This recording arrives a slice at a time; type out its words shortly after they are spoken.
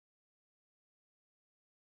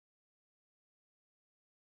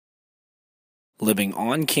Living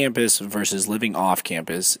on campus versus living off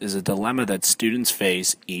campus is a dilemma that students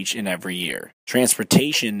face each and every year.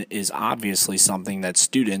 Transportation is obviously something that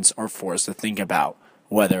students are forced to think about,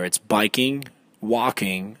 whether it's biking,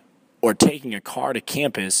 walking, or taking a car to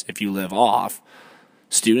campus if you live off.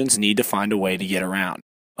 Students need to find a way to get around.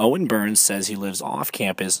 Owen Burns says he lives off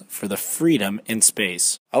campus for the freedom and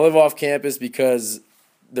space. I live off campus because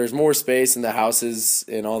there's more space in the houses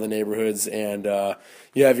in all the neighborhoods, and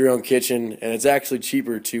you have your own kitchen, and it's actually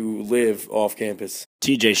cheaper to live off campus.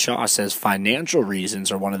 TJ Shaw says financial reasons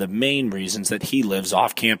are one of the main reasons that he lives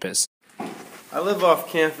off campus. I live off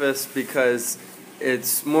campus because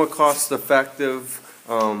it's more cost effective.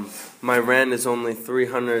 My rent is only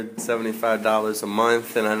 $375 a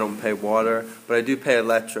month, and I don't pay water, but I do pay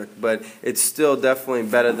electric. But it's still definitely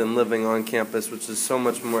better than living on campus, which is so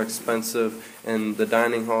much more expensive, and the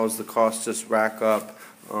dining halls, the costs just rack up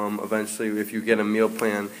eventually if you get a meal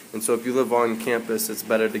plan. And so if you live on campus, it's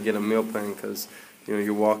better to get a meal plan because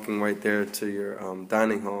you're walking right there to your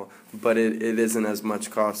dining hall, but it isn't as much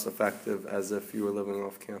cost effective as if you were living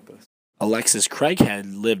off campus. Alexis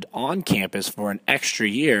Craighead lived on campus for an extra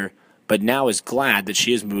year, but now is glad that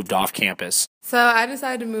she has moved off campus. So I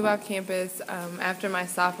decided to move off campus after my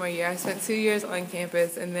sophomore year. I spent 2 years on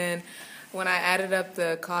campus, and then when I added up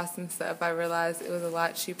the costs and stuff, I realized it was a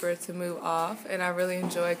lot cheaper to move off, and I really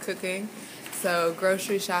enjoy cooking. So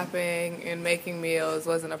grocery shopping and making meals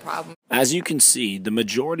wasn't a problem. As you can see, the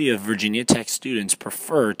majority of Virginia Tech students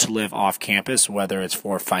prefer to live off campus, whether it's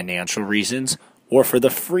for financial reasons or for the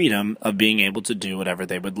freedom of being able to do whatever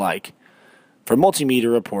they would like. For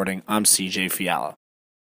Multimedia Reporting, I'm CJ Fiala.